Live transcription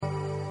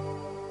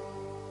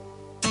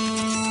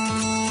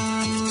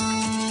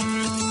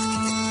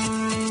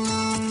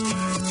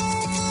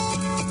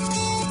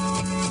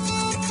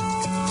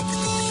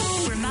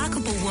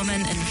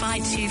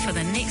invites you for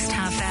the next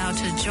half hour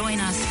to join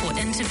us for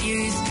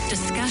interviews,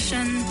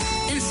 discussion,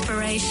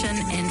 inspiration,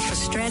 and for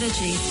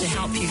strategies to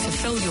help you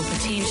fulfill your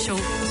potential,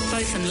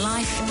 both in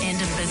life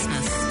and in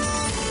business.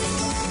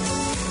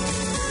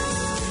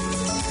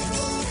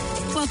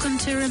 Welcome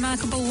to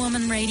Remarkable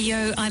Woman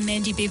Radio. I'm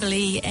Mandy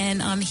Beverley,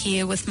 and I'm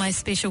here with my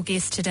special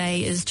guest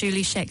today is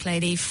Julie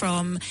Shacklady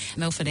from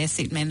Milford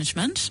Asset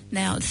Management.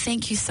 Now,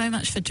 thank you so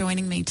much for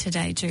joining me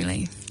today,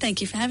 Julie.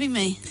 Thank you for having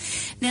me.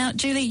 Now,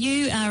 Julie,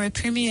 you are a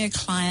Premier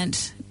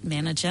Client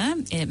Manager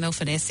at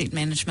Milford Asset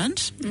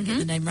Management. Get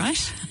the name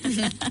right.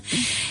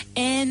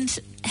 And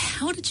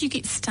how did you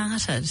get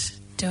started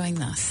doing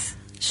this?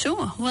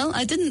 Sure. Well,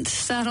 I didn't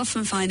start off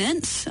in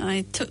finance.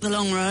 I took the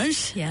long road.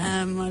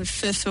 Yeah. I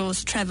first of all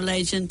was a travel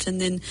agent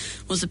and then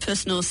was a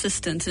personal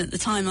assistant. And at the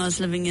time I was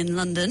living in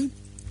London,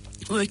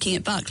 working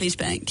at Barclays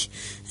Bank.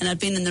 And I'd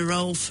been in the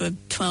role for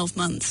 12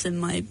 months. And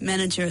my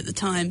manager at the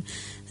time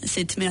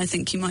said to me, I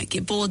think you might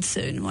get bored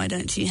soon. Why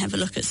don't you have a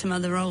look at some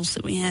other roles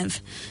that we have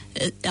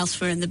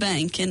elsewhere in the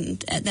bank?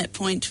 And at that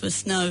point,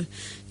 with no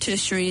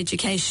tertiary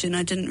education,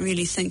 I didn't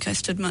really think I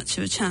stood much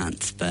of a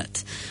chance.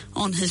 But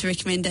on his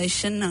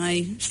recommendation,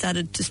 I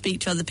started to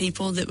speak to other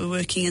people that were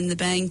working in the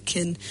bank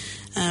and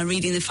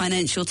reading the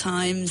Financial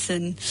Times.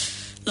 And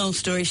long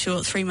story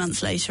short, 3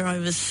 months later, I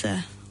was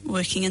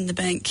working in the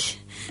bank.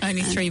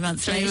 Only 3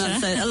 months later. 3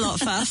 months later, a lot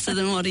faster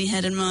than what he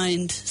had in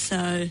mind. So,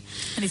 and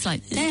he's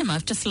like, damn,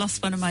 I've just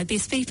lost one of my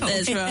best people.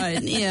 That's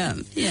right, yeah.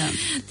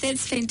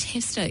 That's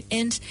fantastic.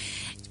 And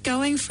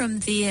going from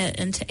there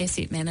into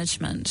asset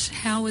management,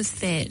 how was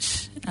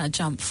that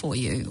jump for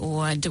you?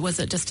 Or was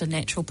it just a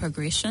natural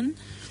progression?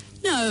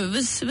 No,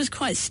 it was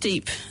quite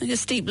steep, like a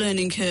steep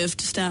learning curve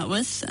to start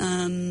with.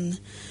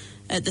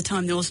 At the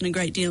time, there wasn't a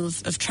great deal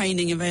of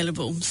training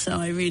available, so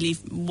I really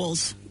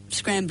was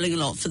scrambling a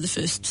lot for the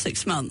first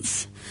 6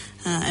 months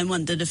and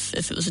wondered if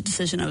it was a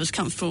decision I was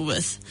comfortable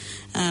with.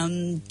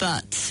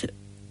 But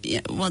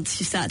yeah, once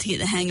you start to get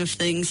the hang of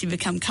things, you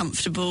become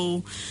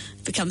comfortable,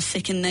 become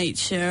second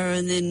nature,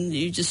 and then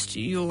you just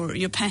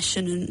your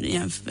passion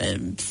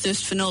and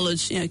thirst for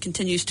knowledge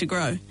continues to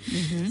grow.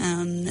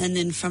 And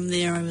then from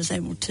there, I was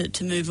able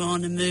to move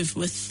on and move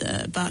with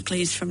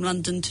Barclays from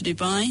London to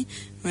Dubai,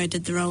 where I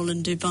did the role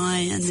in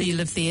Dubai. And so you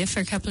lived there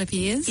for a couple of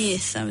years?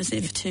 Yes, I was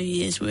there for 2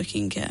 years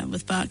working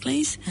with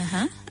Barclays,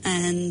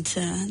 and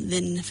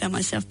then found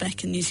myself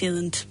back in New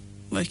Zealand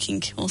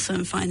working also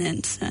in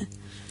finance.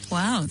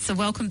 Wow, so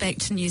welcome back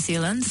to New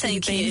Zealand. So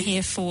you've been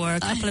here for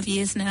a couple of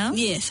years now?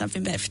 Yes, I've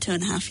been back for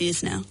 2.5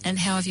 years now. And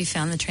how have you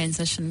found the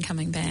transition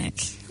coming back?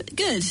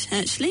 Good,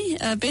 actually.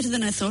 Better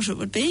than I thought it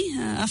would be.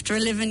 After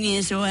 11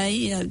 years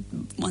away, I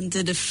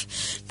wondered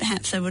if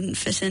perhaps I wouldn't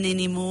fit in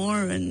anymore,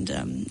 and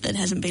it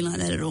hasn't been like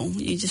that at all.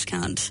 You just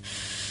can't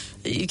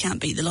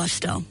beat the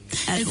lifestyle.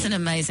 It's an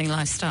amazing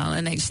lifestyle,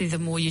 and actually the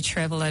more you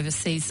travel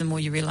overseas, the more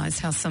you realise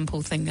how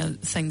simple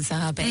things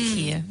are back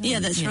here. Yeah,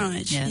 that's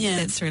right. Yeah,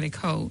 that's really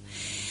cool.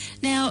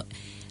 Now,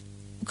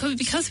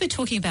 because we're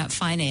talking about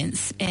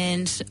finance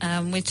and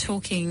we're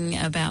talking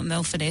about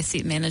Milford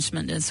Asset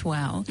Management as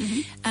well,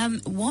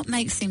 what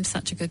makes them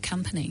such a good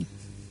company?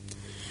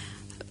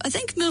 I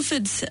think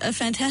Milford's a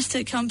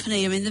fantastic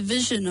company. I mean, the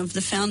vision of the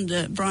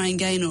founder, Brian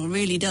Gaynor,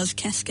 really does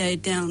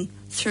cascade down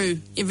through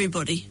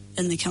everybody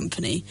in the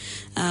company.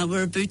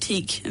 We're a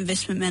boutique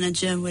investment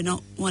manager. We're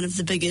not one of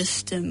the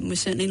biggest, and we're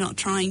certainly not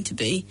trying to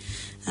be.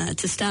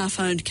 It's a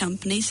staff-owned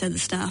company, so the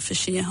staff are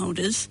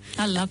shareholders.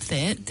 I love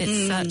that.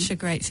 That's such a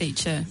great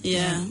feature.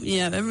 Yeah,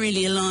 it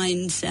really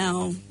aligns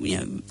our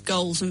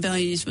goals and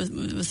values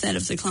with that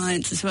of the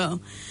clients as well.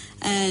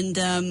 And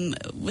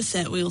with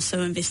that, we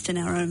also invest in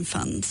our own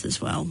funds as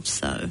well.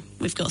 So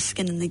we've got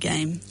skin in the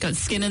game. Got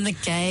skin in the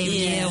game,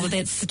 yeah. Well,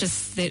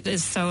 that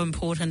is so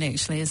important,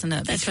 actually, isn't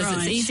it? That's because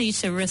right. It's easy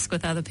to risk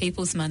with other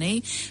people's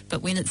money,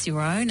 but when it's your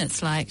own,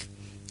 it's like,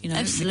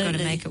 Absolutely. you've got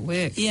to make it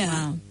work. Yeah.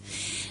 Wow.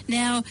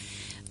 Now,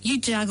 you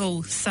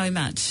juggle so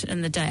much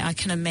in the day. I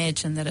can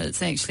imagine that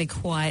it's actually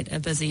quite a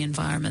busy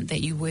environment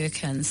that you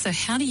work in. So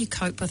how do you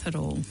cope with it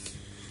all?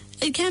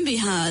 It can be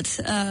hard.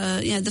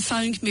 The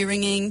phone can be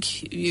ringing.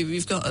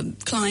 You've got a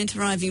client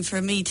arriving for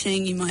a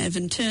meeting. You might have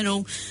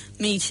internal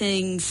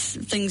meetings.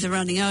 Things are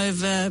running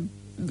over.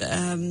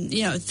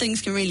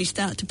 Things can really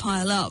start to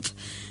pile up.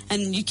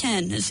 And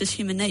it's just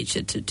human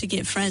nature to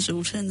get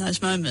frazzled in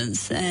those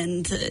moments.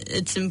 And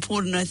it's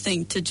important, I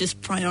think, to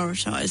just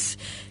prioritise.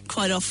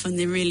 Quite often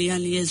there really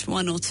only is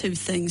one or two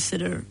things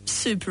that are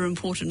super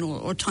important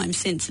or time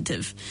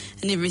sensitive,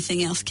 and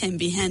everything else can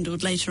be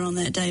handled later on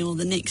that day or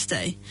the next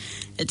day.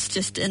 It's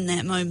just in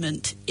that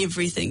moment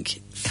everything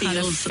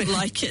feels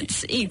like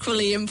it's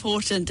equally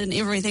important, and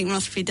everything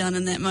must be done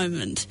in that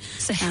moment.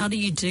 So how do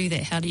you do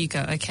that? How do you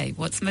go, okay,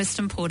 what's most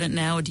important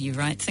now? Or do you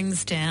write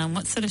things down?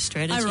 What sort of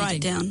strategy? I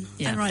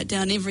write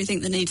down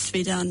everything that needs to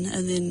be done,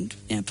 and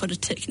then put a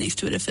tick next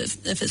to it if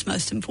it's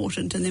most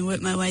important, and then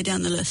work my way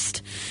down the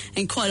list.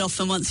 And quite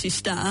often once you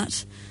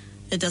start,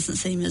 it doesn't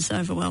seem as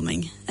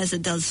overwhelming as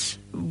it does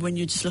when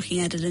you're just looking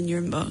at it in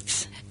your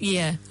inbox.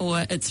 Yeah,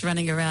 or it's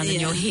running around in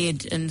your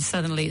head and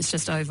suddenly it's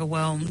just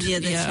overwhelmed. Yeah,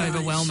 that's right.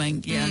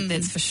 Overwhelming. Yeah,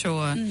 that's for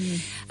sure.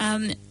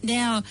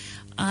 Now,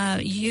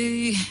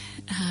 we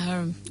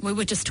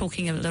were just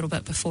talking a little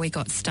bit before we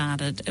got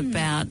started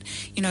about,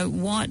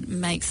 what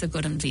makes a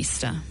good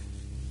investor.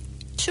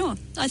 Sure.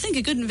 I think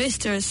a good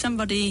investor is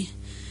somebody,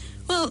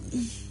 well,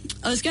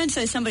 I was going to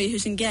say somebody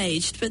who's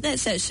engaged, but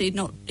that's actually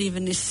not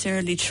even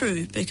necessarily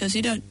true, because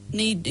you don't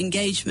need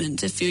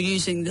engagement if you're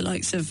using the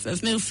likes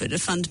of Milford, a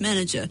fund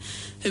manager,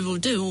 who will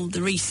do all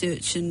the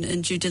research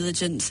and due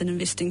diligence and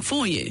investing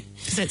for you.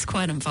 Because that's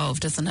quite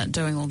involved, isn't it,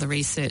 doing all the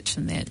research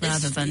and that,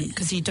 rather than,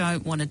 because you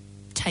don't want to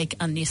take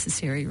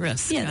unnecessary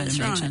risk. Yeah, that's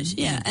right.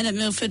 Yeah, and at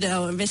Milford,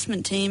 our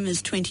investment team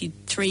is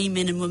 23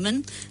 men and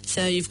women,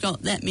 so you've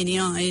got that many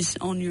eyes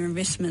on your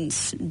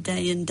investments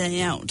day in,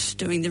 day out,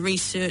 doing the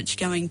research,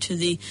 going to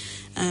the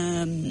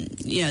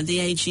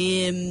the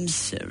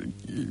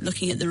AGMs,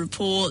 looking at the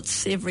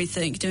reports,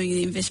 everything, doing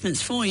the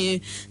investments for you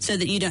so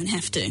that you don't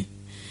have to.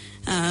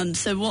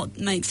 So what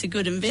makes a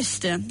good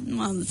investor?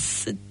 Well,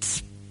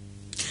 it's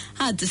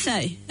hard to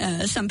say.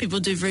 Some people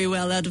do very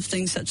well out of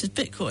things such as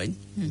Bitcoin.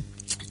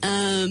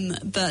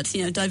 But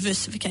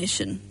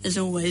diversification is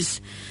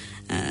always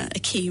a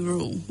key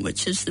rule,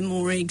 which is the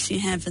more eggs you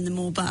have in the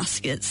more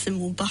baskets, the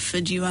more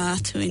buffered you are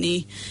to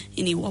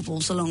any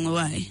wobbles along the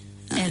way.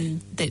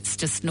 And that's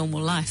just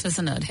normal life,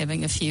 isn't it?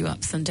 Having a few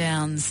ups and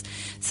downs.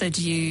 So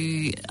do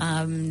you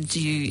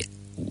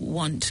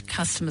want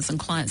customers and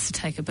clients to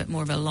take a bit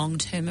more of a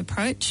long-term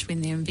approach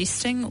when they're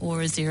investing,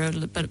 or is there a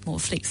little bit more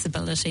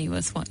flexibility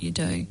with what you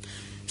do?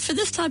 For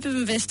this type of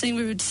investing,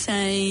 we would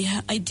say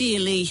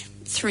ideally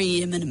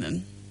 3-year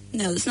minimum.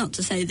 Now, that's not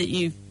to say that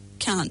you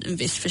can't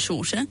invest for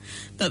shorter,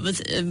 but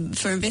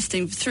for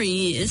investing for 3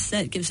 years,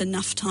 that gives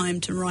enough time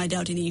to ride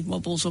out any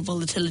wobbles or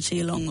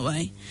volatility along the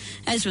way.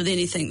 As with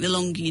anything, the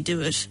longer you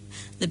do it,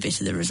 the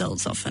better the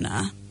results often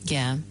are.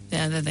 Yeah,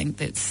 I think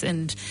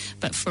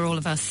but for all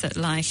of us that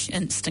like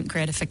instant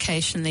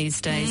gratification these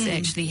days,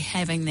 actually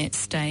having that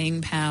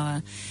staying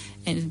power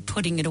and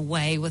putting it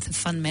away with a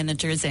fund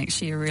manager is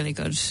actually a really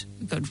good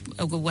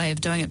way of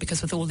doing it,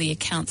 because with all the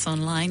accounts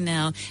online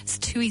now, it's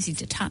too easy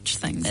to touch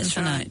things,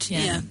 isn't it?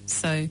 Yeah.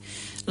 So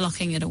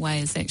locking it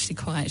away is actually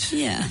quite...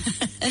 Yeah.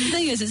 And the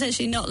thing is, it's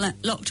actually not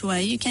locked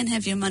away. You can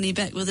have your money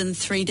back within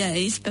 3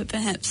 days, but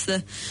perhaps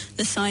the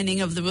signing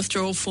of the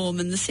withdrawal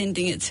form and the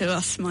sending it to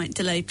us might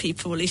delay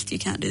people. At least you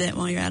can't do that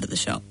while you're out at the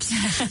shops.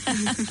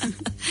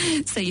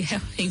 So you're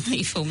helping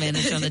people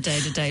manage on a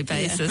day-to-day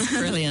basis. Yeah.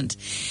 Brilliant.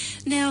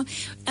 Now,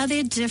 are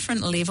there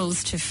different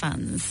levels to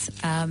funds?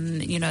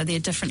 There are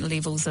different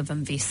levels of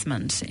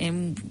investment,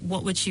 and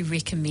what would you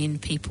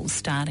recommend people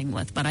starting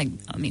with? But I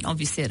mean,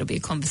 obviously it'll be a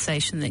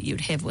conversation that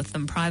you'd have with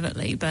them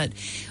privately, but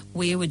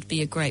where would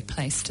be a great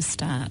place to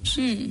start?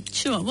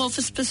 Sure. Well,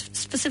 for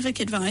specific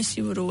advice,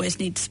 you would always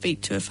need to speak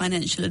to a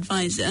financial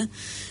advisor.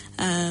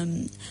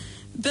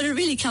 But it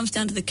really comes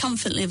down to the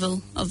comfort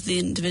level of the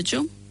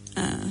individual,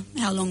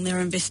 how long they're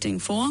investing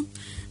for.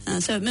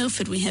 So at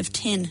Milford, we have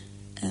 10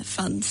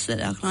 funds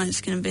that our clients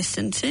can invest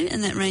into,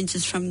 and that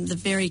ranges from the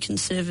very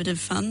conservative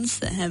funds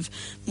that have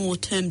more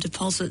term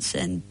deposits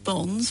and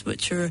bonds,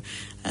 which are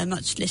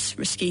much less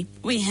risky.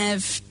 We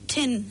have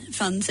 10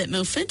 funds at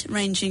Milford,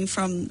 ranging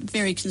from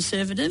very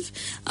conservative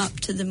up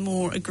to the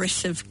more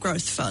aggressive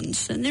growth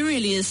funds, and there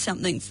really is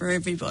something for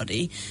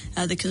everybody.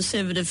 The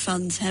conservative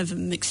funds have a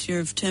mixture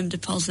of term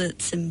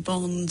deposits and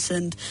bonds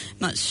and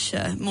much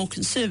more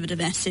conservative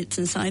assets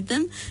inside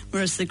them,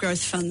 whereas the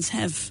growth funds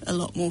have a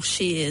lot more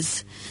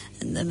shares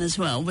in them as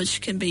well, which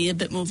can be a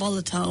bit more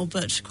volatile,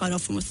 but quite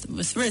often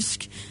with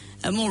risk.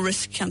 More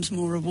risk comes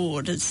more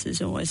reward.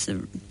 It's always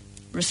the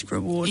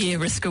risk-reward. Yeah,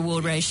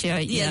 risk-reward ratio.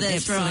 Yeah,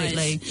 that's absolutely.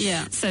 Right.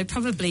 Yeah. So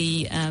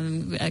probably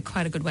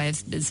quite a good way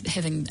is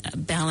having a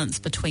balance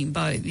between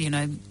both,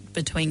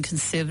 between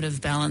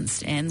conservative,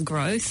 balanced and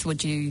growth.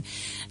 Would you,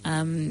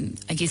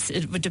 I guess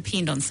it would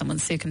depend on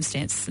someone's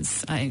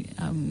circumstances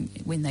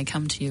when they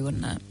come to you,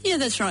 wouldn't it? Yeah,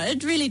 that's right.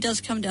 It really does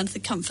come down to the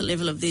comfort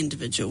level of the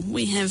individual.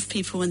 We have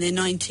people in their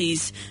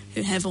 90s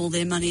who have all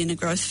their money in a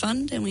growth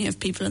fund, and we have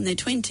people in their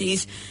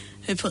 20s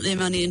who put their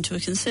money into a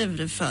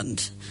conservative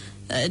fund.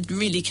 It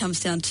really comes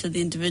down to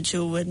the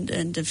individual,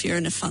 and if you're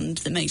in a fund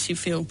that makes you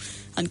feel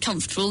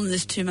uncomfortable and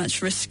there's too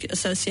much risk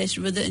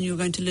associated with it and you're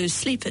going to lose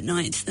sleep at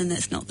night, then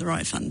that's not the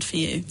right fund for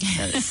you.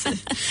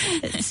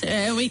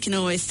 So we can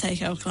always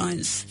take our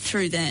clients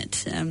through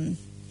that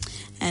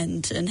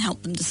and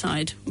help them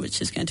decide which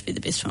is going to be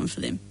the best one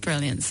for them.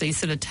 Brilliant. So you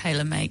sort of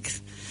tailor-make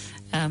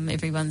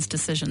everyone's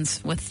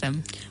decisions with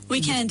them.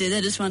 We can do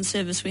that. As one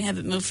service we have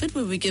at Milford,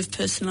 where we give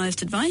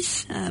personalised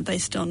advice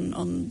based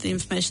on the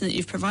information that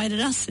you've provided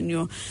us and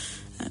your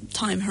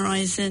time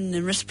horizon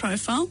and risk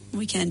profile.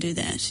 We can do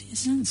that,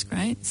 yes. That's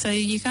great. So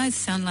you guys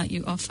sound like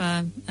you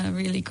offer a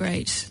really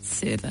great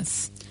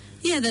service.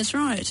 Yeah, that's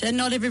right. And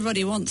not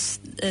everybody wants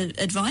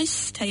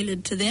advice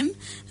tailored to them.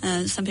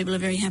 Some people are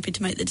very happy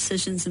to make the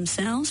decisions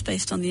themselves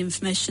based on the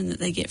information that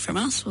they get from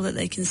us or that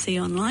they can see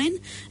online,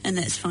 and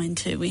that's fine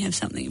too. We have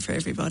something for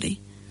everybody.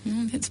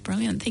 That's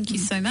brilliant. Thank you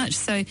so much.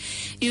 So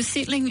you're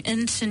settling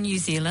into New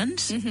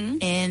Zealand,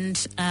 and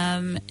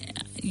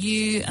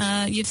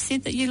you've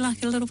said that you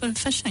like a little bit of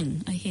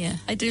fishing, I hear.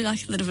 I do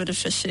like a little bit of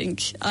fishing.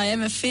 I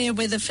am a fair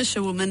weather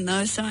fisherwoman,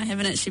 though, so I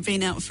haven't actually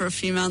been out for a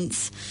few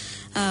months.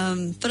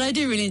 But I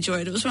do really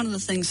enjoy it. It was one of the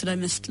things that I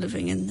missed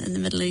living in the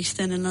Middle East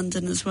and in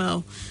London as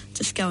well.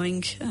 Just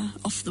going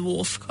off the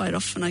wharf quite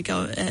often. I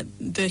go at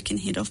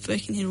Birkenhead, off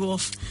Birkenhead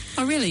Wharf.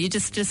 Oh, really? You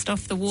just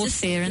off the wharf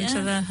there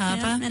into the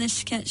harbour? Yeah, I managed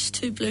to catch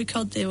 2 blue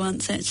cod there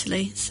once,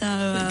 actually. So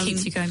it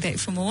keeps you going back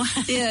for more.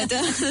 Yeah, it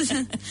does.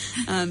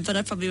 But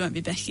I probably won't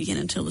be back again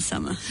until the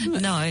summer.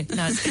 No,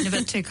 it's been a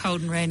bit too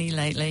cold and rainy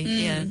lately.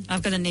 Yeah,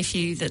 I've got a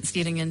nephew that's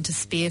getting into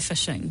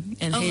spearfishing,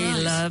 and he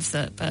loves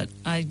it, but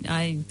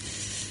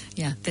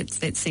yeah,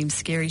 that seems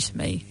scary to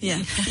me.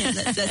 Yeah,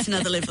 that's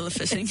another level of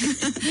fishing.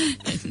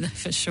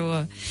 For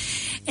sure.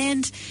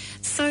 And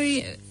so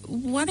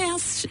what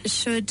else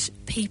should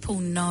people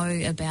know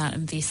about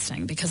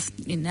investing? Because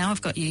now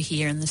I've got you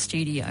here in the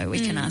studio, we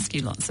can ask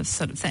you lots of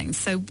sort of things.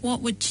 So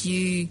what would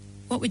you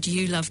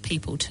love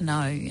people to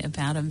know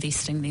about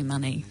investing their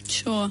money?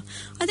 Sure.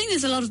 I think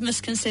there's a lot of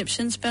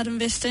misconceptions about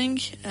investing.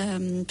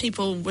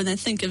 People, when they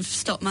think of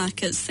stock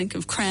markets, think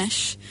of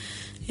crash.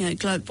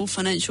 Global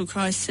financial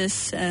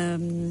crisis,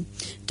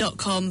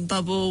 dot-com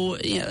bubble,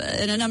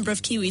 and a number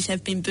of Kiwis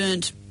have been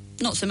burnt,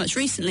 not so much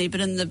recently, but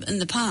in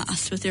the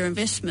past with their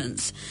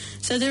investments.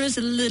 So there is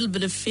a little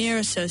bit of fear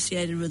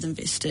associated with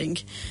investing,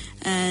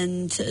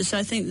 and so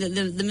I think that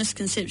the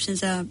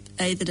misconceptions are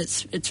that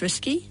it's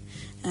risky,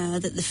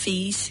 that the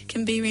fees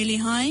can be really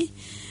high,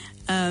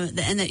 and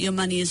that your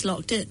money is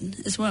locked in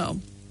as well.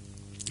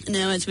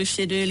 Now, as we've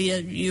said earlier,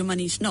 your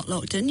money's not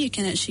locked in. You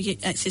can actually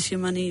access your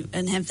money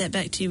and have that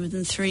back to you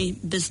within 3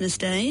 business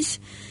days.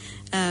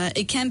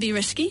 It can be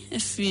risky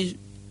if you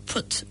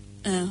put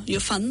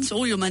your funds,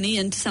 all your money,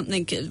 into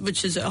something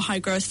which is a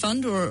high-growth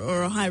fund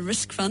or a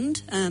high-risk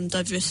fund.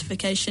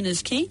 Diversification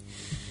is key.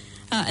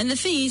 And the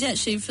fees,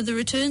 actually, for the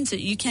returns that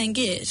you can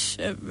get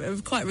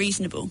are quite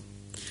reasonable.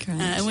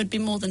 And would be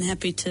more than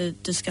happy to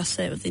discuss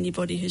that with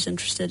anybody who's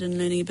interested in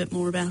learning a bit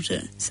more about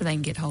it. So they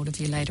can get hold of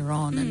you later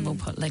on, and we'll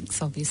put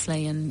links,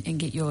 obviously, and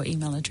get your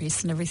email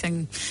address and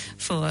everything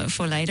for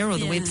later, or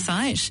the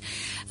website.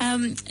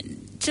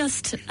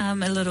 Just a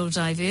little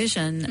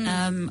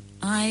diversion.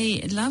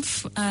 I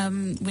love,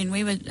 when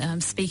we were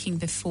speaking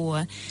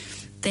before,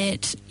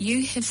 that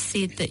you have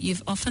said that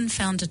you've often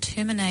found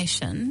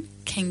determination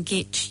can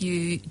get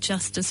you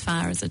just as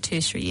far as a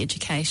tertiary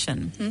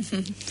education.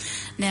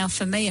 Now,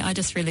 for me, I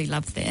just really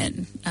love that.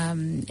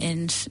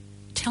 And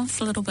tell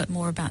us a little bit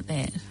more about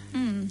that.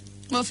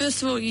 Well,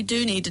 first of all, you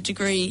do need a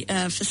degree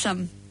for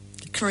some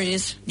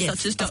careers,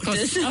 such as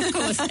doctors. Of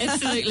course,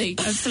 absolutely.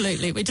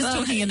 We're just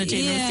talking in a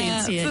general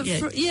sense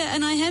here.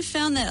 And I have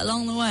found that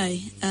along the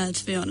way,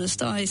 to be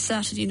honest. I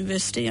started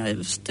university, I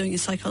was doing a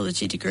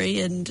psychology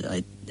degree, and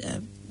I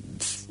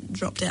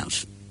dropped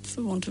out,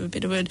 for want of a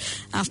better word,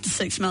 after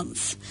 6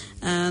 months.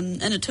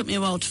 And it took me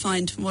a while to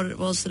find what it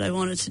was that I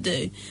wanted to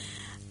do.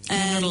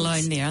 You're not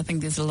alone there. I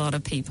think there's a lot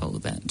of people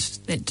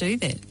that do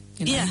that.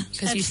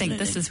 Because you think,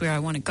 this is where I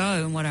want to go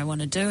and what I want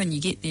to do, and you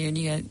get there and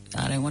you go,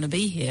 I don't want to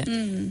be here.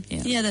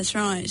 Yeah, that's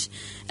right.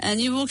 And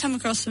you will come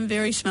across some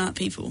very smart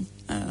people.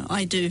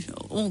 I do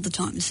all the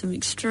time. Some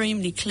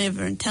extremely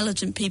clever,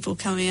 intelligent people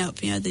coming up.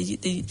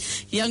 The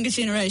younger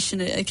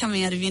generation are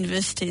coming out of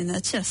university, and they're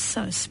just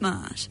so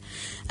smart.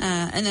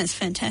 And that's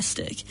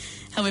fantastic.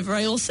 However,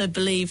 I also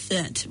believe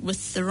that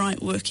with the right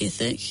work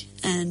ethic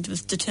and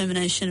with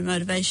determination and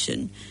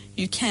motivation,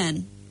 you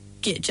can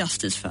get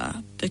just as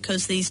far,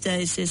 because these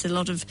days there's a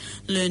lot of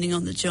learning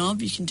on the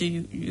job. You can do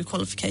your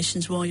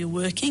qualifications while you're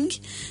working,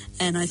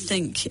 and I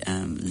think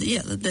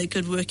the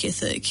good work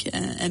ethic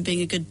and being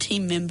a good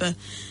team member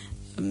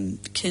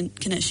can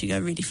actually go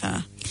really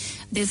far.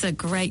 There's a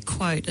great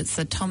quote. It's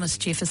a Thomas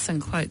Jefferson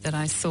quote that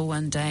I saw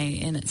one day,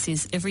 and it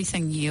says,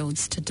 everything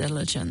yields to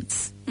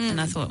diligence.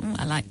 And I thought,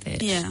 I like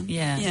that.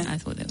 Yeah, I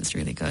thought that was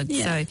really good.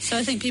 So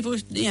I think people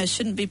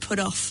shouldn't be put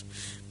off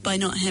by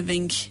not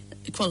having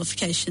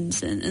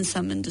qualifications in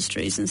some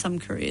industries and some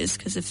careers,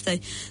 because if they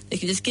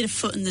can just get a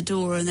foot in the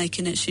door and they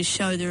can actually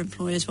show their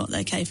employers what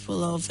they're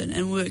capable of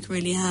and work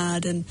really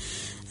hard and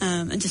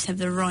just have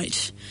the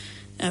right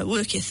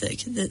work ethic,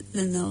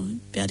 then they'll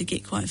be able to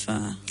get quite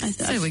far.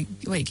 So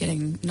we're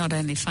getting not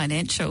only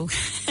financial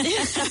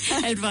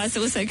advice,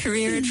 also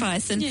career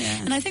advice, and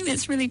I think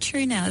that's really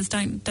true now. Is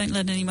don't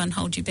let anyone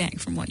hold you back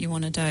from what you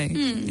want to do.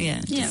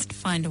 Just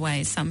find a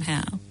way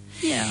somehow.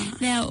 Yeah.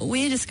 Now,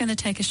 we're just going to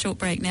take a short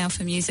break now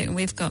for music, and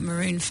we've got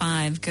Maroon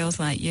 5, Girls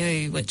Like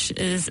You, which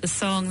is a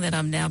song that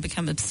I've now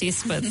become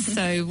obsessed with.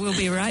 So we'll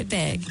be right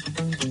back.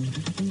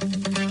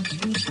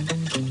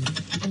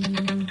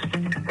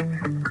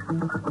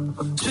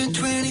 Spent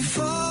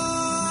 24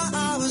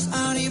 hours,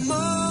 I need more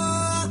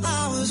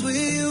hours with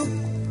you.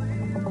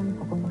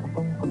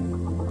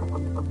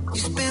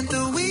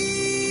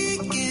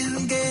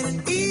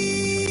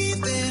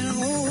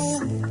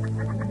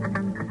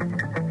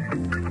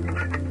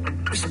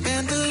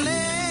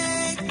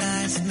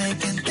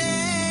 making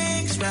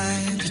things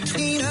right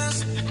between us.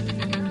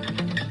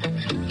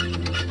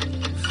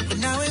 But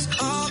now it's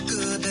all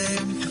good,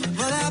 babe.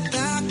 Roll out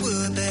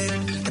backward,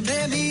 babe, and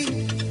let me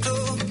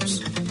close.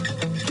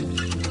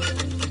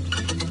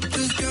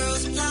 'Cause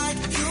girls like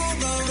you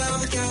roll around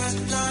with guys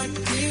like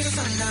me.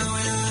 So now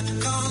when I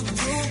come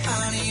through,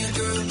 I need a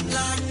girl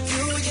like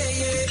you, yeah,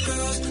 yeah.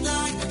 Girls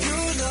like you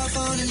love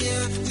fun and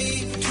yeah, me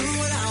do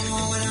what I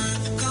want when I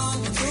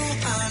come through.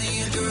 I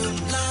need a girl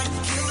like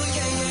you,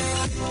 yeah, yeah.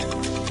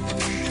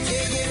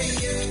 Yeah, yeah,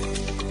 yeah.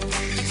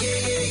 Yeah,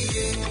 yeah,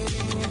 yeah.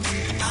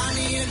 I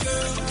need a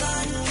girl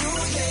like you,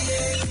 yeah,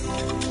 yeah.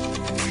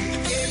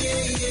 Yeah,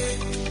 yeah, yeah.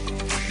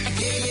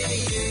 Yeah, yeah,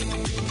 yeah.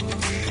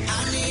 I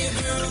need a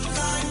girl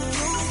like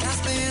you. I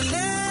spent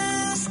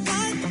last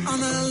night on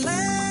the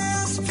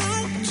last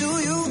flight to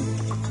you.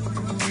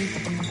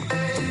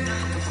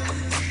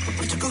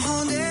 We took a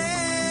whole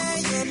day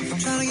up,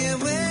 trying to get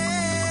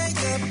way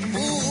up.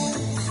 Ooh.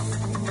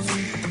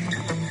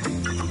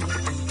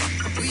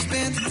 We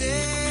spent the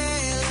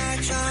daylight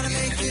trying to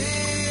make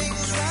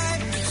things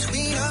right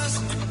between us.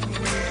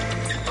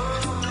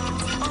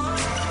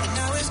 And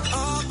now it's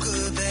all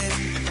good, babe.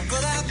 Go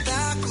that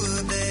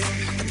backward, babe,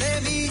 and let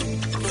me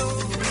flow.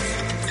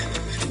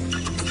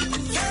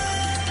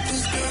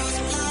 'Cause girls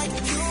like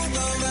you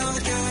roll around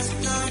with guys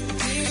like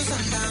me. So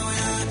now when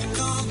I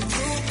come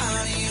through, I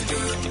need a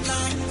girl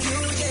like you,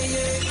 yeah,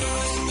 yeah.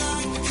 Girls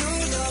like you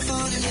love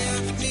fun and yeah,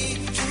 me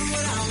do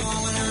what I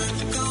want when I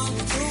come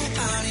through.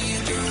 I need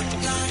a girl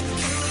like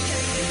you,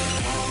 yeah, yeah.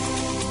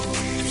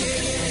 Yeah,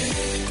 yeah,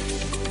 yeah.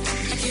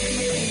 Yeah,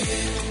 yeah,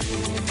 yeah.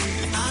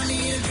 I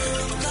need a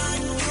girl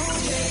like you,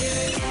 yeah,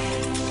 yeah.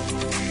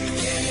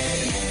 Yeah, yeah,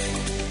 yeah.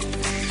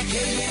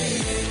 Yeah, yeah,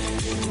 yeah.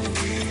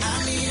 I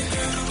need a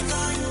girl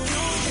like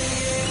you, yeah,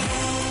 yeah.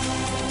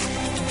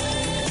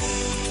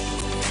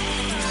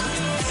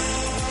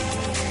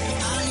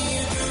 I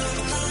need a girl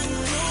like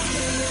you,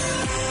 yeah, yeah.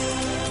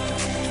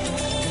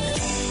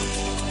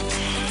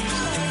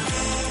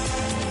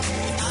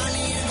 I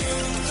need a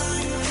girl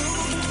like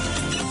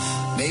you.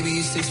 Maybe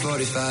it's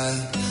 6:45.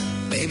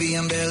 Maybe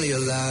I'm barely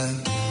alive.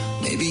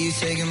 Maybe you're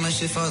taking my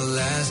shit for the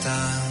last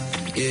time.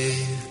 Yeah.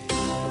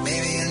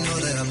 Maybe I know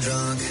that I'm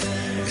drunk.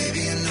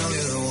 Maybe I know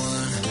you're the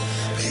one.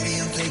 Maybe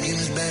I'm thinking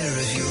it's better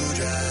if you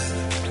drive.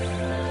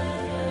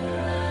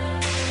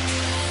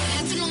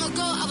 Not too long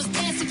ago, I was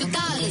dancing for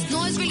dollars. No,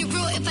 it's really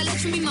real if I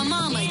let you be my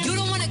mama. You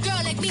don't want a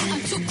girl like me,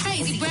 I'm too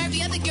crazy. Where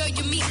every other girl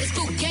you meet is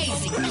too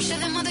gazy. I'm sure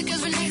them other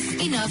girls were nice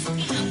enough,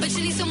 but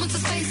you need someone to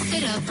spice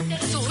it up.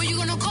 So who you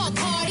gonna call?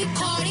 Cardi,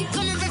 Cardi.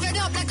 Come and rev it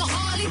up like a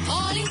Harley,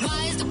 Harley.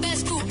 Why is the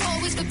best fruit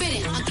always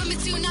forbidden? I'm coming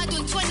to you now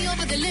doing 20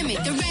 over the limit.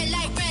 The red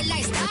light,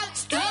 stop,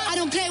 stop. I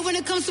don't play when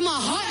it comes to my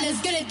heart,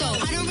 let's get it though.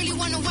 I don't really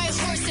want a white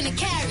horse in a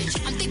carriage.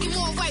 I'm thinking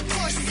more white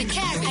horses and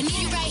carriage. I need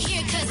you right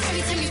here, cause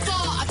every time you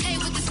fall, I play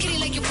with this kitty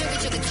like you play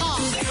with your guitar.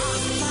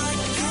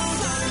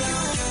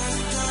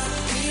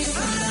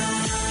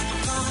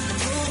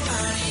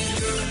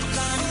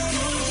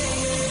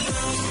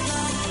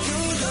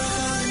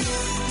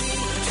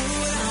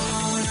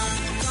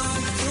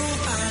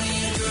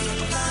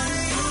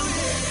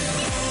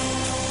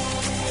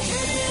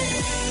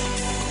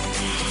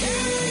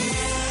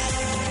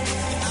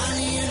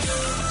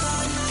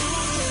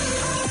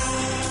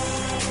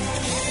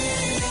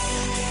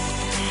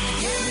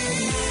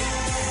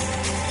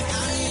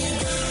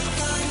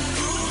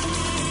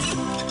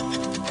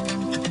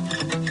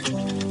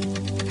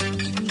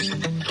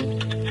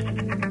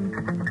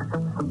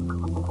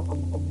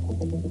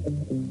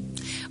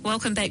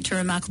 Welcome back to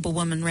Remarkable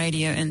Woman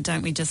Radio, and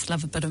don't we just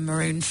love a bit of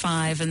Maroon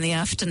 5 in the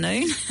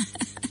afternoon?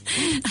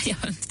 Yeah,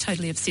 I'm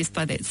totally obsessed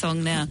by that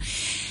song now.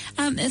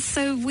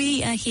 So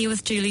we are here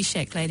with Julie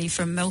Shacklady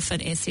from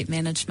Milford Asset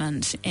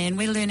Management, and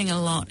we're learning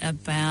a lot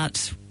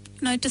about,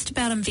 just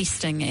about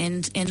investing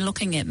and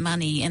looking at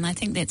money. And I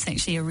think that's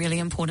actually a really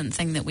important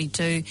thing that we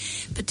do,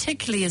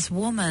 particularly as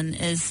women,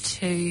 is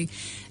to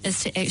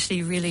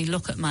actually really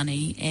look at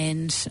money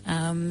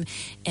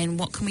and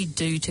what can we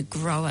do to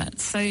grow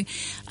it. So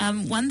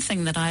one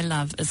thing that I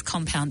love is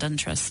compound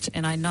interest,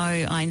 and I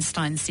know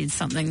Einstein said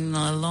something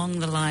along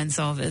the lines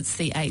of it's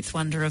the eighth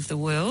wonder of the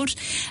world.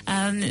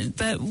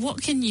 But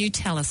what can you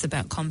tell us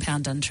about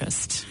compound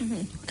interest?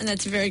 Mm-hmm. And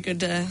that's a very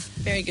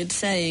good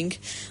saying.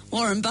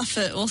 Warren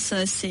Buffett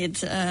also said,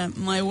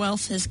 my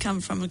wealth has come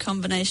from a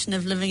combination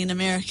of living in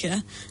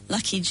America,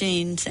 lucky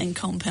genes, and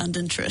compound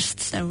interest.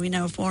 So we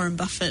know if Warren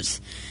Buffett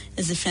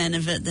is a fan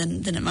of it,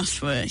 then it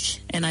must work.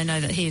 And I know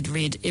that he had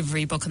read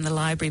every book in the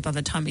library by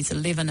the time he's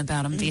 11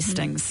 about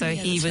investing. Mm-hmm. So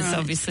yeah, he was right.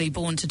 obviously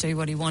born to do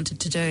what he wanted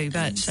to do.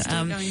 But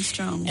still going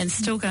strong. And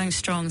still going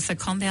strong. So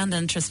compound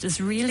interest is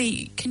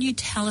really, can you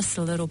tell us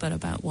a little bit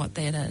about what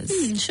that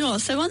is? Sure.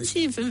 So once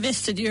you've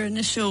invested your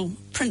initial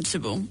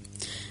principal,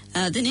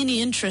 then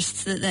any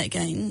interest that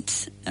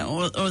gains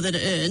or that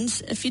it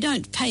earns, if you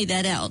don't pay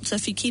that out, so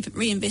if you keep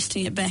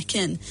reinvesting it back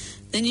in,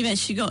 then you've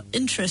actually got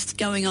interest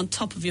going on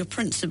top of your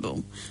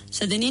principal.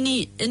 So then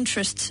any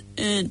interest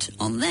earned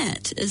on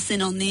that is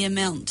then on the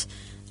amount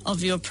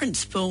of your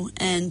principal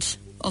and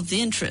of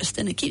the interest,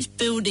 and it keeps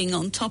building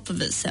on top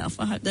of itself.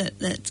 I hope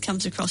that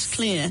comes across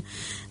clear.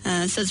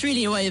 So it's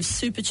really a way of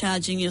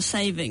supercharging your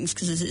savings,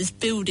 because it's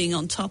building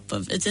on top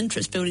of, it's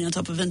interest building on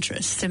top of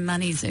interest. So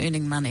money's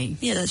earning money.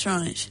 Yeah, that's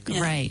right.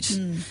 Great.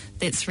 Yeah.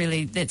 That's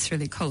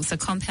really cool. So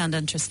compound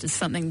interest is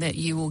something that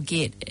you will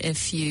get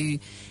if you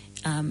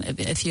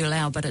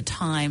allow a bit of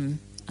time,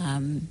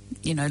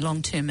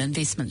 long-term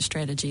investment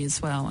strategy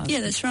as well.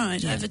 Yeah, that's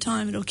right. Yeah. Over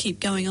time, it'll keep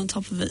going on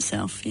top of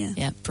itself. Yeah.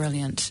 Yeah,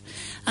 brilliant.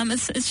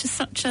 It's just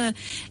such a,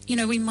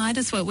 we might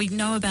as well, we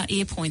know about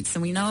air points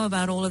and we know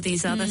about all of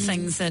these other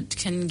things that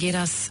can get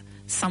us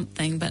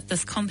something, but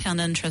this compound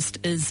interest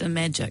is a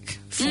magic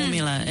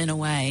formula in a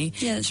way.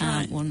 Yeah, that's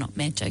right. Well, not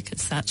magic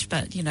as such,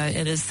 but,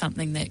 it is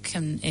something that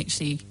can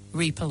actually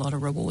reap a lot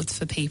of rewards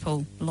for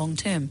people long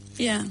term.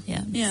 Yeah.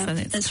 So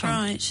that's cool.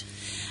 right.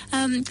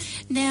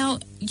 Now,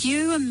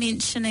 you were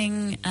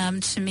mentioning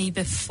to me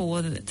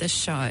before the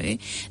show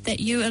that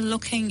you are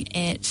looking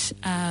at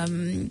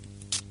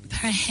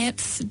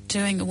perhaps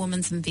doing a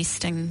women's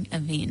investing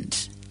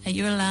event. Are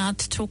you allowed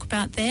to talk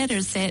about that, or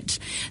is that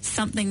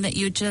something that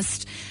you're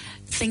just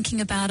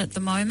thinking about at the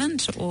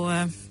moment,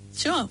 or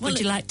Sure. would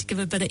you like to give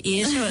a bit of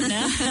air to it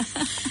now?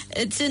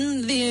 It's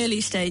in the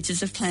early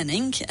stages of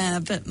planning,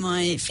 but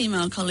my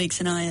female colleagues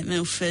and I at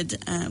Milford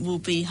will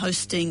be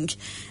hosting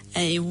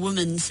a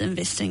women's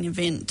investing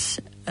event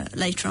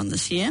later on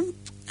this year.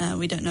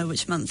 We don't know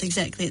which month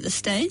exactly at this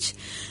stage.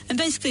 And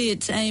basically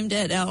it's aimed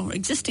at our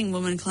existing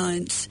women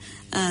clients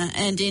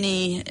and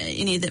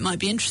any that might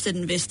be interested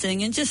in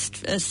investing, and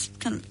just a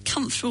kind of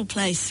comfortable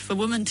place for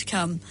women to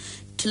come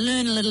to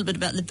learn a little bit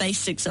about the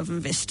basics of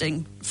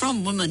investing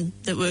from women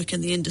that work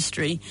in the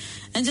industry,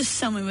 and just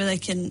somewhere where they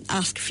can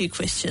ask a few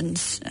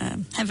questions,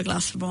 have a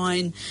glass of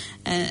wine,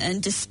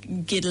 and just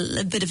get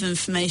a bit of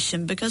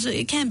information, because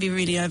it can be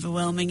really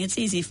overwhelming. It's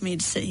easy for me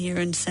to sit here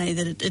and say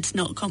that it's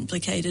not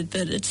complicated,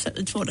 but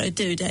it's what I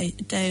do day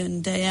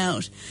in, day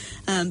out.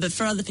 But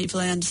for other people,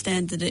 I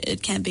understand that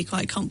it can be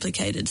quite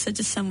complicated. So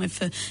just somewhere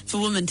for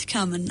women to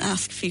come and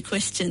ask a few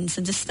questions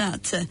and just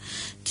start to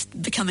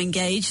become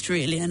engaged,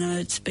 really. I know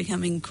it's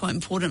becoming quite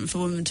important for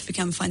women to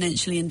become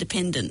financially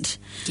independent.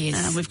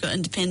 Yes. We've got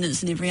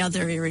independence in every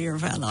other area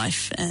of our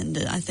life, and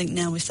I think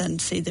now we're starting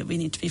to see that we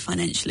need to be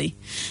financially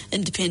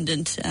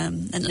independent,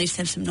 and at least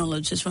have some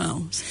knowledge as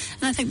well.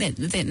 And I think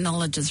that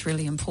knowledge is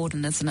really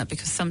important, isn't it?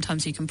 Because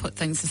sometimes you can put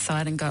things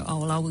aside and go, oh,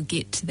 well, I will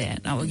get to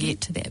that.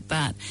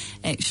 But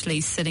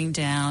actually sitting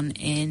down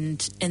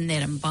and in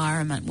that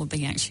environment will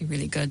be actually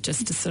really good,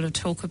 just to sort of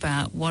talk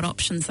about what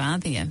options are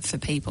there for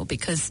people,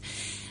 because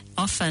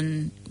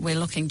often we're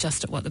looking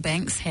just at what the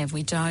banks have.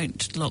 We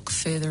don't look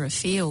further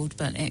afield,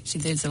 but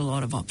actually there's a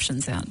lot of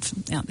options out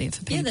there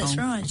for people. Yeah, that's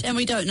right. And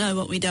we don't know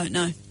what we don't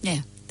know. Yeah,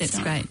 that's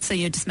great. So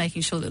you're just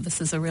making sure that this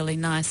is a really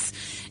nice,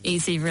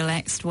 easy,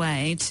 relaxed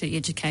way to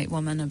educate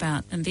women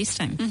about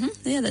investing. Mm-hmm.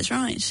 Yeah, that's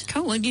right.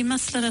 Cool. Well, you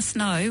must let us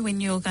know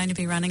when you're going to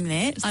be running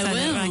that, I so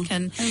will. that I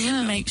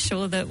can make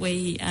sure that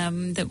we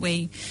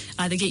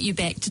either get you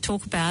back to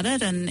talk about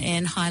it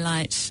and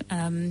highlight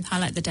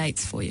the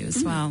dates for you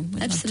as well.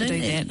 We'd absolutely.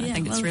 love to do that. Yeah, I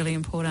think it's really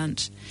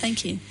important.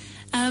 Thank you.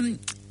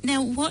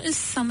 Now, what is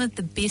some of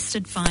the best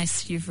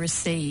advice you've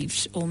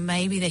received, or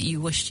maybe that you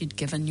wished you'd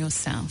given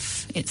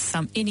yourself at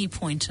any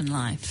point in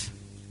life?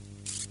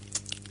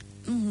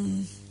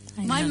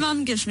 My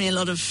mum gives me a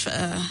lot of...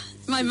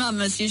 my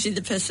mum is usually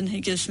the person who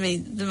gives me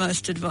the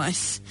most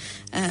advice,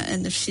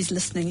 and if she's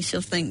listening,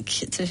 she'll think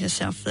to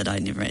herself that I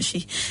never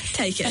actually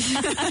take it.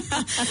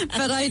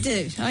 But I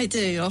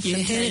do often.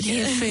 You heard it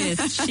here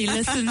first. She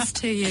listens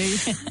to you.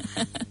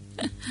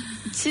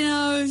 Do you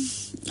know,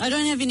 I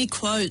don't have any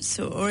quotes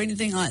or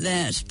anything like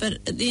that, but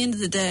at the end of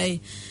the day,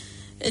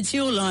 it's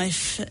your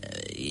life.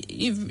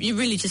 You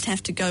really just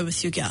have to go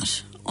with your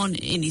gut on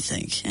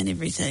anything and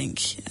everything.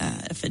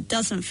 If it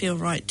doesn't feel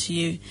right to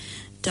you,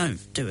 don't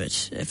do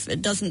it. If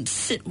it doesn't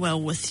sit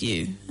well with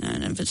you,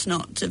 and if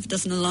it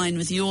doesn't align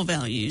with your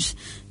values,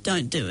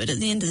 don't do it. At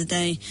the end of the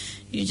day,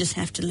 you just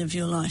have to live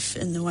your life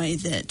in the way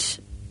that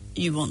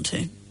you want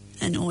to,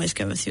 and always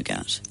go with your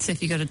gut. So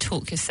if you've got to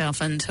talk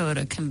yourself into it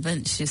or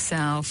convince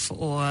yourself,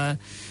 or,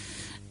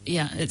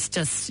 it's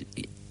just,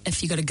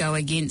 if you've got to go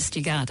against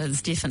your gut,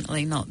 it's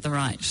definitely not the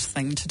right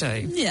thing to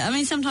do. Yeah, I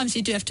mean, sometimes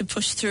you do have to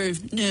push through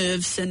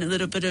nerves and a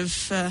little bit of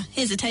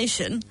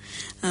hesitation,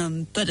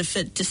 but if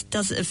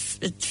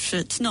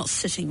it's not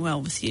sitting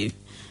well with you,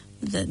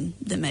 then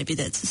maybe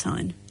that's a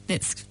sign.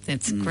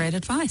 That's great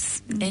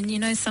advice.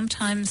 And,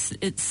 sometimes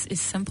it's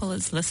as simple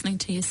as listening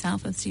to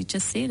yourself, as you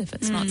just said. If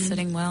it's not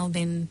sitting well,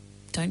 then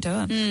don't do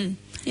it.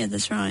 Yeah,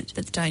 that's right.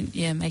 But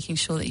making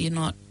sure that you're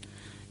not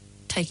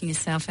taking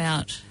yourself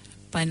out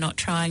by not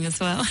trying as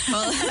well.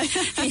 Well,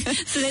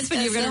 so that's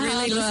when you're going to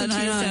really listen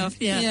to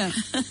yourself.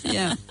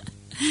 Yeah.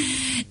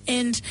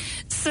 And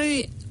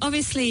so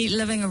obviously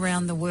living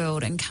around the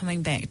world and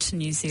coming back to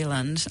New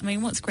Zealand, I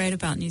mean, what's great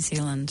about New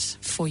Zealand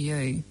for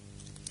you?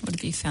 What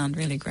have you found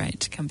really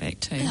great to come back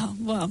to? Yeah,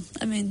 well,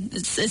 I mean,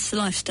 it's the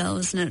lifestyle,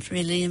 isn't it,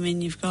 really? I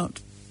mean, you've got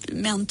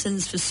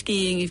mountains for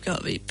skiing, you've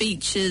got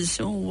beaches,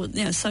 all,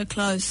 so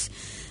close.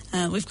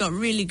 We've got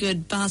really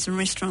good bars and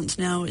restaurants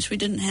now, which we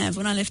didn't have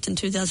when I left in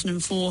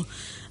 2004.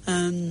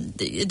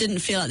 It didn't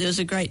feel like there was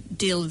a great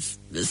deal of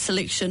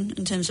selection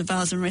in terms of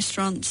bars and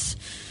restaurants.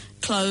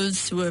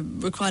 Clothes were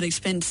quite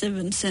expensive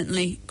and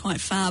certainly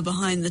quite far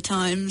behind the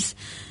times.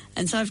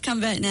 And so I've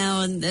come back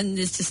now, and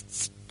there's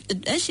just,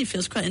 it actually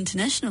feels quite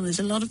international. There's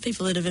a lot of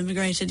people that have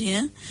immigrated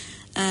here,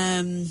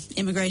 and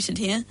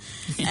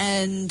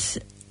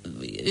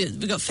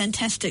we've got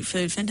fantastic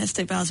food,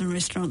 fantastic bars and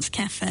restaurants,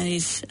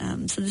 cafes.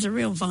 So there's a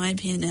real vibe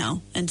here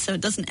now, and so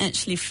it doesn't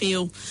actually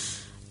feel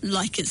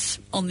like it's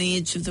on the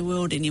edge of the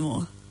world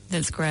anymore.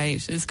 That's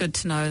great. It's good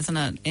to know, isn't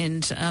it?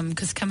 And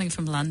because coming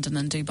from London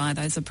and Dubai,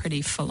 those are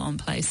pretty full-on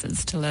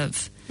places to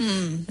live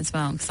as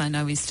well. Because I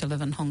know we used to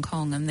live in Hong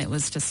Kong, and it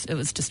was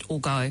just all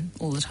go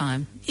all the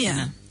time.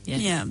 Yeah.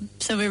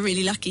 So we're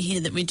really lucky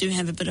here that we do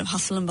have a bit of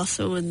hustle and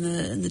bustle in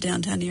the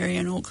downtown area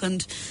in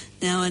Auckland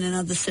now and in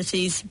other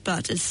cities,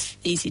 but it's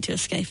easy to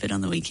escape it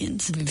on the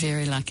weekends. We're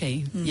very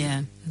lucky.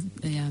 Yeah,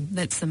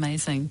 that's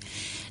amazing.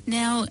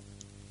 Now,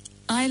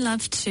 I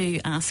love to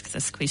ask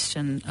this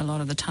question a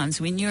lot of the times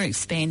when you're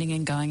expanding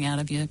and going out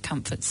of your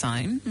comfort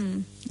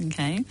zone.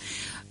 Okay,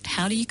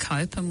 how do you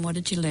cope, and what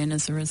did you learn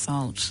as a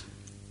result?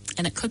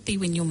 And it could be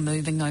when you're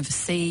moving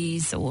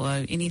overseas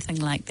or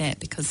anything like that,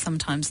 because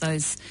sometimes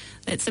that's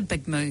a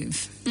big move.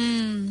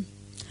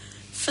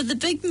 For the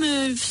big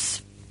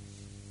moves,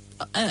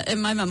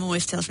 and my mum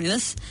always tells me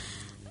this,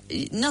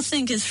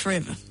 nothing is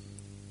forever.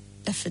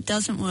 If it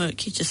doesn't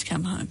work, you just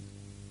come home.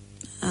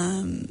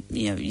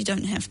 You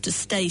don't have to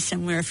stay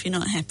somewhere if you're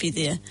not happy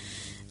there.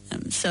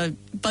 So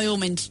by all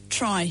means,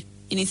 try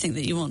anything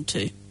that you want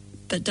to,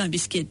 but don't be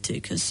scared to,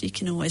 because you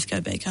can always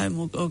go back home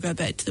or go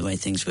back to the way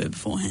things were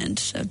beforehand.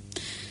 So,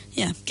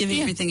 give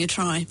everything a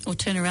try. Or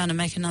turn around and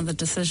make another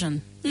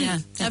decision.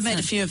 I've made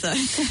a few of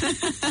those.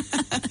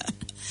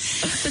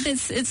 But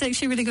it's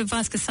actually really good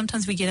advice, because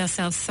sometimes we get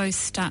ourselves so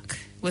stuck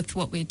with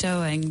what we're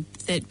doing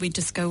that we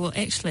just go, well,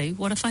 actually,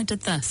 what if I did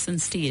this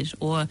instead?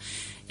 Or,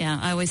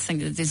 I always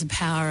think that there's a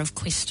power of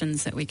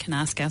questions that we can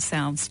ask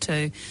ourselves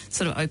to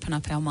sort of open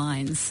up our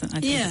minds.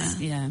 And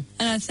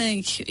I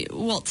think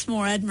what's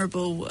more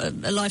admirable,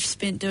 a life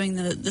spent doing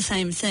the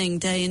same thing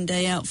day in,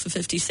 day out for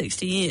 50,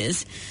 60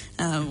 years,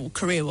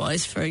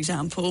 career-wise, for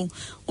example,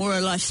 or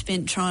a life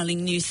spent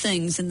trialling new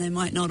things, and they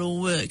might not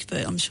all work,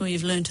 but I'm sure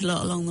you've learned a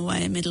lot along the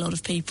way and met a lot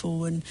of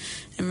people and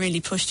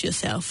really pushed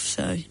yourself.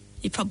 So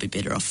you're probably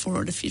better off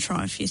for it if you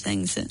try a few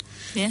things that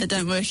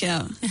don't work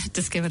out.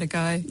 Just give it a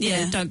go.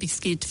 Don't be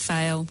scared to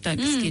fail. Don't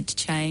be scared to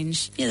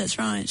change. Yeah, that's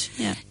right.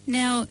 Yeah.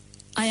 Now,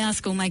 I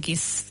ask all my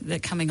guests that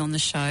are coming on the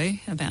show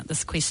about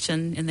this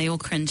question, and they all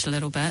cringe a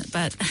little bit,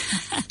 but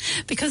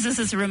because this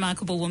is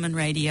Remarkable Woman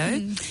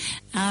Radio,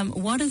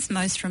 what is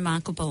most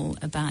remarkable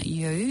about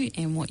you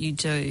and what you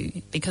do?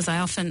 Because I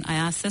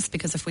ask this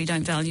because if we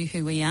don't value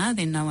who we are,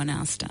 then no one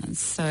else does.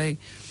 So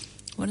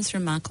what is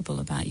remarkable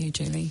about you,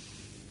 Julie?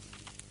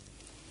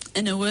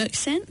 In a work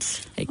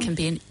sense? It can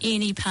be in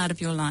any part of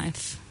your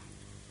life.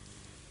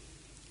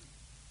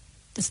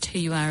 Just who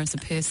you are as a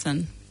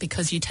person,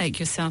 because you take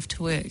yourself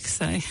to work,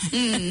 so. I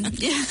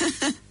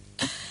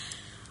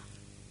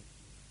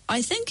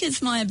think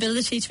it's my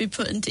ability to be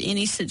put into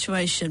any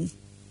situation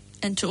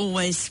and to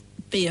always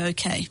be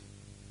okay.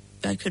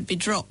 I could be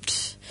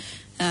dropped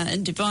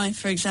in Dubai,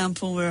 for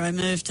example, where I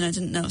moved and I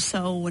didn't know a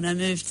soul when I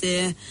moved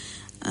there,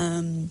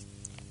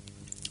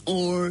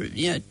 or,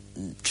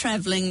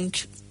 travelling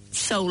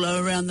solo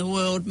around the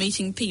world,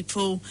 meeting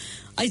people.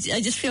 I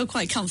just feel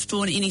quite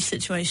comfortable in any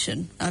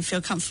situation. I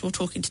feel comfortable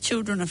talking to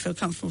children. I feel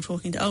comfortable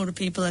talking to older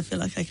people. I feel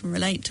like I can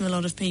relate to a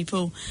lot of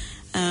people.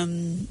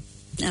 And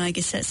I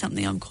guess that's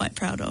something I'm quite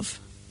proud of.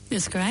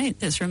 That's great.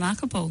 That's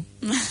remarkable.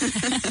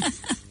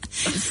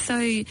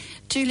 So,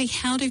 Julie,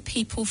 how do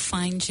people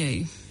find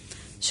you?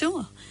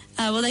 Sure.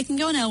 Well, they can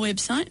go on our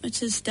website,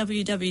 which is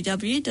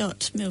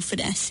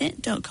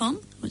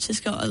www.milfordasset.com, which has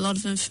got a lot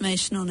of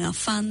information on our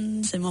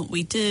funds and what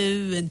we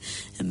do,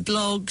 and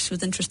blogs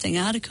with interesting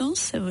articles.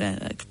 So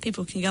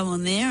people can go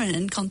on there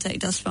and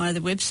contact us via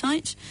the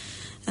website.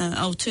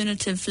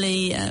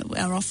 Alternatively,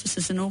 our office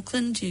is in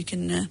Auckland. You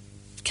can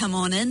come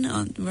on in.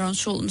 We're on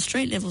Shortland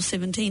Street, level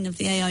 17 of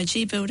the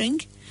AIG building.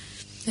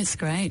 That's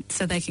great.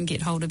 So they can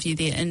get hold of you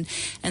there. And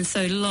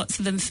so lots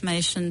of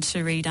information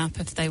to read up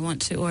if they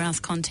want to, or else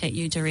contact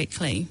you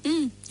directly.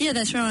 Yeah,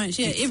 that's right.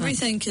 Yeah,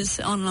 everything is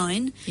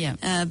online.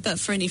 Yeah. But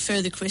for any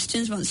further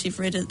questions, once you've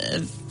read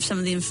some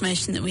of the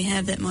information that we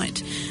have, that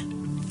might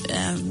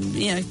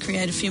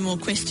create a few more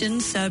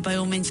questions. So by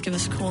all means, give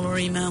us a call or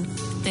email.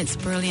 That's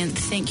brilliant.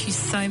 Thank you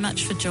so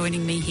much for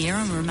joining me here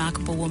on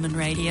Remarkable Woman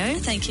Radio.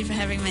 Thank you for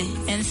having me.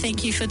 And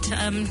thank you for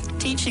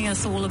teaching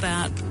us all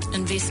about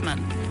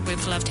investment.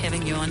 We've loved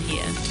having you on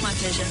here. My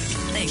pleasure.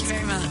 Thank you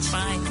very much.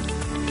 Bye.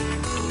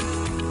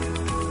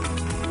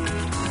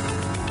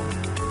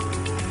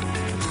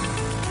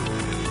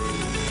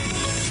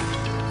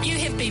 You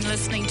have been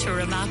listening to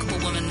Remarkable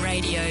Woman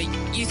Radio.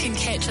 You can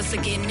catch us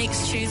again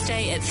next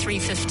Tuesday at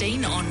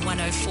 3:15 on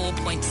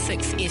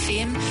 104.6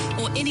 FM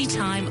or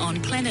anytime on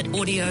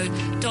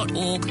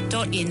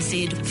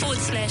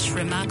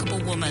planetaudio.org.nz/Remarkable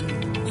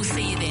Woman. We'll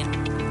see you then.